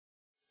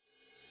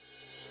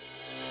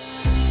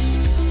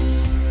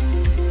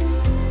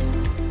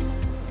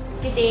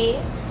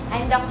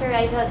I'm Dr.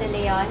 Riezl De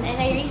Leon,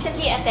 and I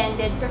recently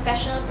attended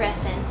Professional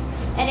Presence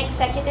and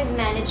Executive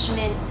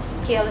Management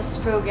Skills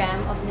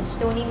program of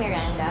Ms. Tony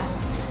Miranda.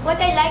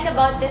 What I like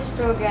about this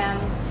program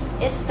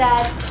is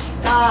that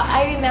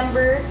I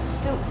remember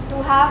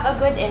to have a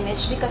good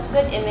image, because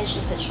good image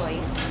is a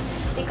choice.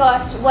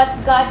 Because what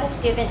God has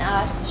given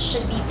us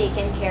should be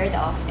taken care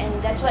of, and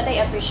that's what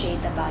I appreciate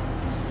about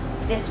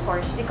this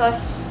course,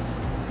 because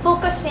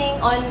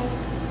focusing on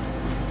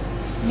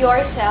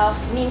yourself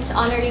means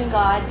honoring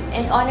God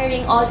and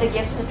honoring all the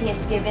gifts that He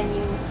has given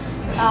you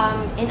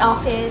in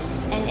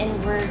office and in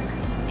work,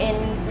 in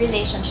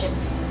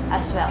relationships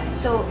as well.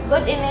 So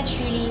good image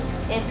really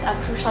is a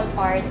crucial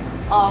part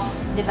of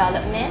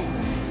development.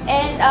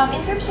 And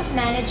in terms of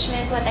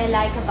management, what I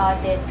like about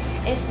it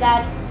is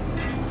that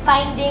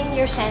finding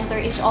your center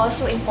is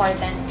also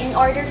important in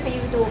order for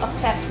you to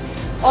accept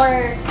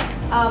or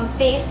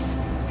face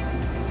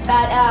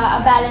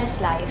a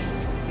balanced life.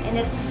 And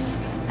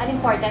it's an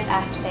important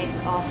aspect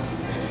of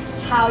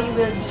how you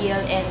will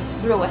deal and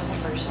grow as a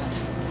person.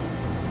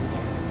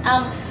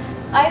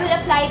 I will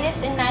apply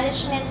this in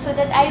management so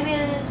that I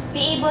will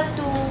be able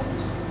to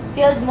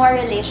build more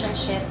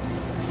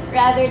relationships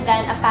rather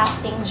than a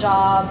passing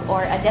job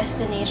or a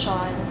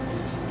destination.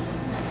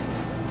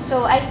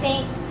 So I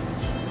thank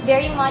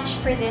very much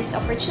for this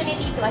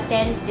opportunity to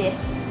attend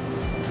this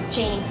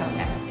training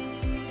program.